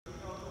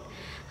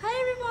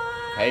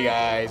Hey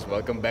guys,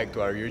 welcome back to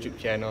our YouTube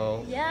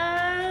channel.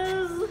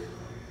 Yes.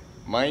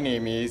 My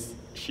name is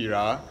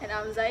Shira. And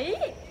I'm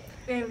Zaid.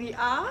 And we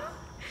are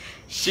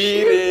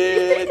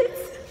Shirit.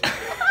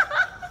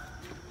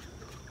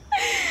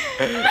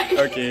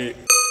 Okay.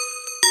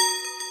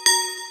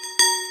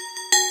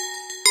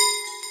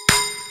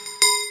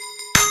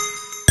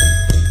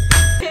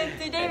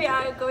 Today we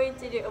are going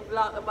to do a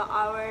vlog about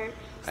our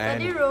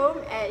study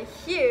room, and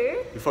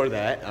here Before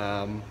that,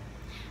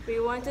 we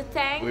want to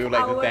thank we would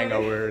like to thank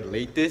our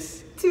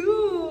latest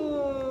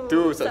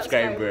two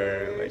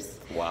subscribers.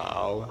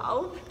 Wow.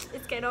 Wow,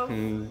 it's kind of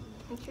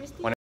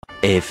interesting.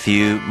 A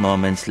few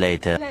moments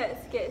later.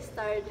 Let's get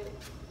started.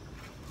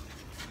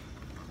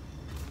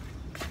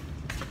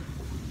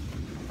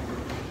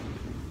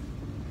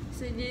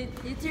 So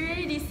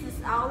literally this is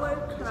our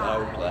class. It's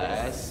our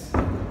class.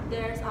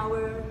 There's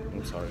our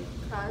I'm sorry.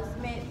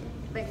 classmate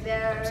back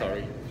there. I'm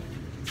sorry.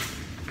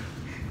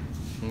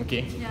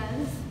 Okay.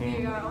 Yes,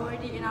 we are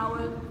already in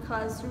our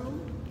classroom.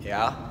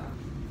 Yeah.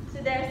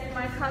 So there's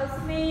my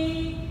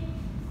classmate.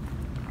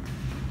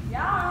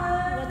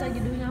 Yeah. What are you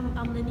doing?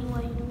 I'm learning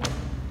what you doing.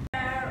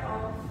 Pair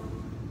of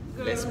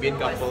girls Lesbian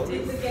couple.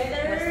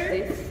 together. What's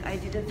this? I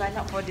didn't sign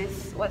up for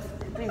this. What's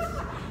please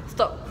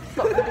stop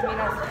putting me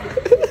now.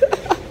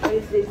 What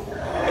is this?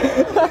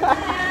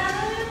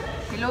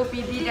 Hello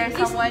PB, there's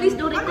someone. Please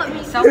don't record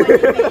me. Someone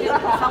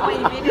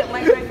invaded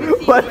my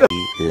privacy.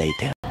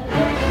 Later. What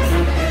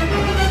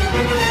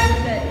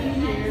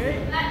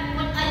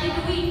are you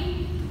doing?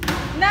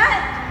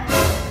 Nat!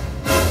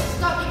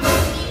 Stop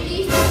recording me,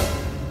 please.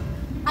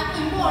 I'm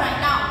emo right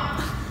now.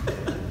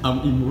 I'm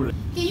immoral.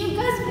 Can you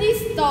guys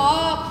please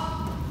stop?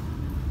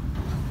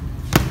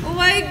 Oh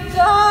my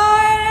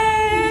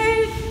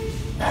god!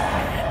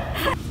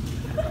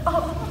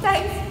 Oh,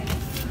 thanks.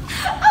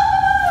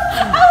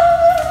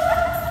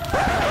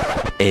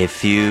 A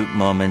few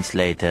moments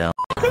later.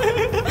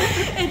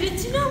 And did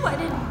you know about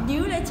the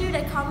new lecturer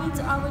that come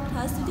into our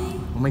class today?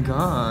 Oh my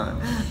god.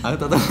 Aku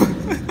tak tahu.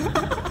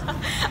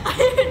 I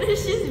heard that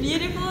she's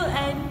beautiful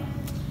and...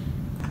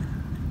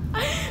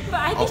 But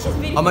I think she's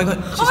beautiful. Oh my god,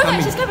 she's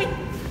coming. She's coming.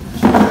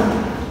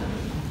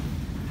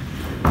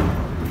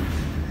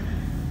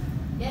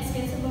 Yes,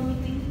 cancel my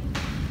meeting.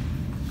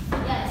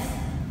 Yes.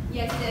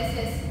 Yes,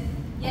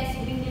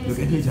 bring them. Look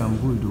at her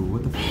jambul though.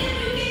 What the f?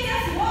 You can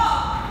just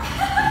walk.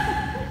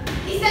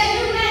 Is that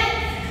you, man?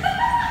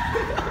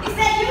 Is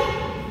that you?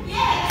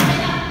 Yeah.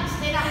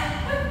 Stand up.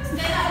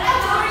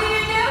 That's what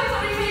you do.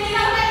 Stand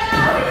up right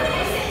now.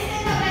 I said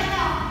stand up right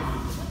now.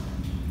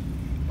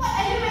 What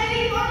are you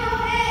wearing on your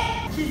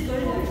head? She's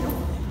going right now.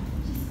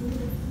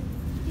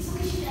 It's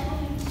okay, she's at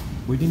home.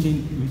 We didn't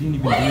even do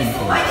What it is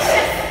before. I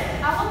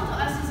want to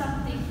ask you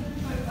something.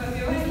 Why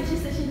did she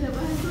say she's never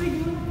going to?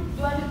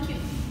 Do I look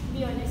cute?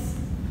 Be honest.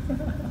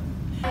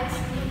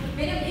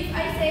 Madam, if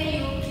I say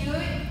you cute,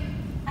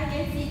 I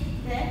can sit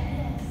there.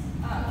 Yes.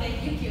 Okay,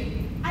 you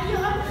cute. Are you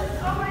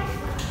honest? Alright.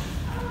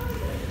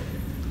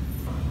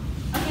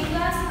 Okay,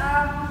 class.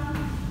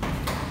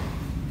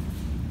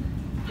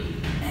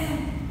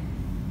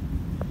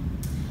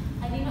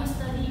 I did not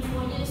study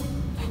 4 years to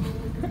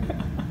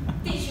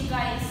teach you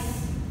guys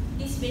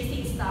this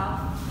basic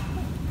stuff.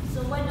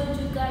 So why don't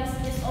you guys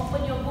just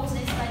open your books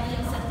and study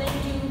and say thank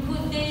you,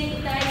 good day,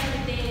 good night,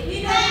 good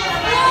day.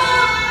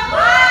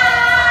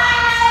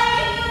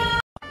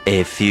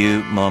 A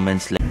few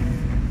moments later.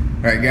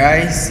 Alright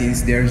guys,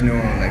 since there's no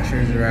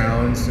lectures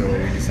around, so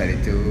we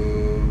decided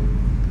to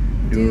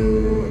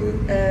do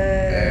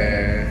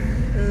a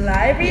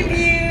Live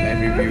review.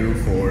 live review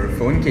for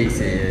phone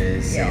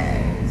cases.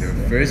 Yes. So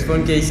the first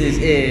phone cases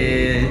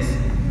is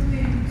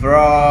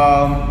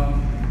from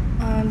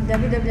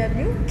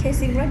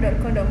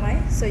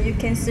www.casingra.com.my. So you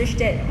can search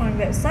that on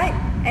website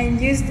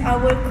and use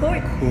our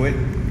code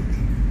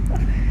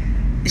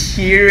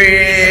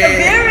Shirit.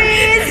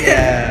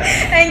 Yeah.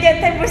 and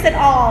get 10%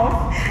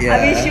 off. Yeah.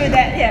 I wish you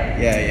that.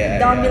 Yeah.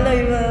 Down below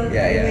you will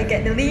Yeah. will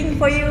get the link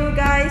for you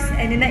guys.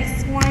 And the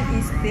next one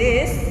is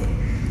this.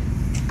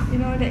 You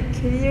know that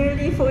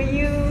clearly for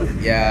you.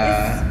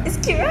 Yeah. It's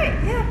cute, right?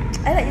 Yeah.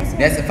 I like this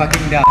one. That's a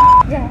fucking dumb.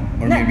 Yeah.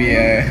 Or maybe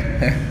a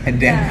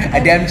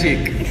damn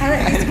chick. I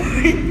like this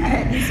one. I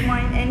like this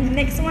one. And the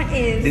next one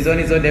is This one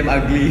is so damn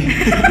ugly.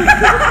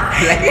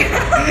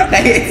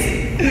 like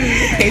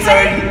it's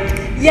already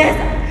yes,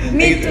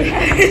 me like, too.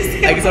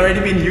 like it's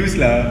already been used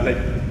lah. Like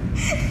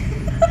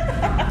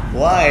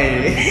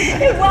why?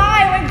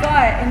 Why? Oh my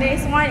god. And the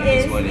next one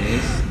is This one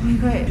is oh my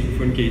god.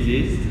 phone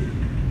cases.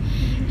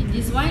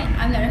 This one,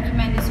 I'm not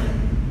recommend this one.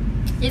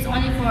 It's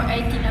only for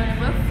 18 and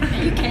above,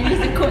 and you can use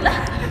the code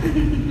lah.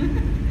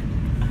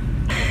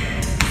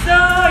 So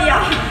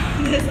yeah,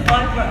 that's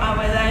all for our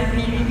live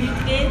review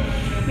today.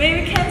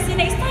 Maybe we can see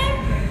next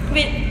time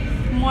with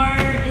more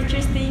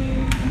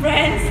interesting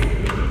brands.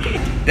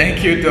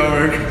 Thank you to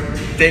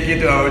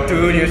our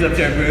two new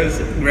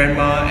subscribers,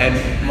 grandma and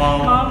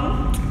mom.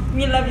 Mom,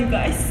 we love you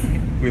guys.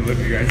 We love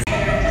you guys.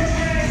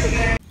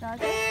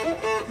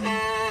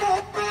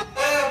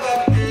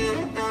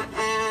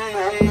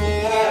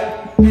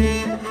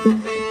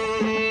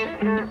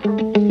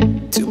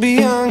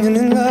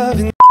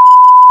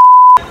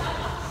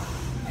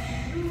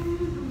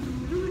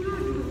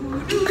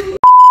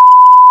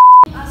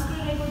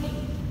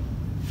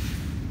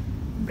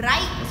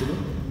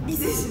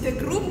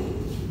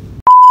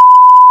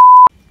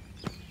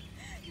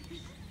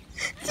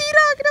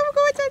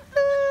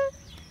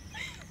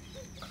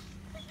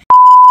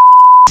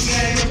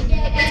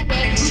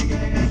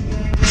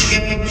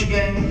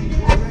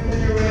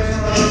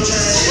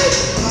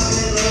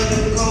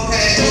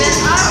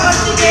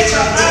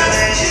 Bye.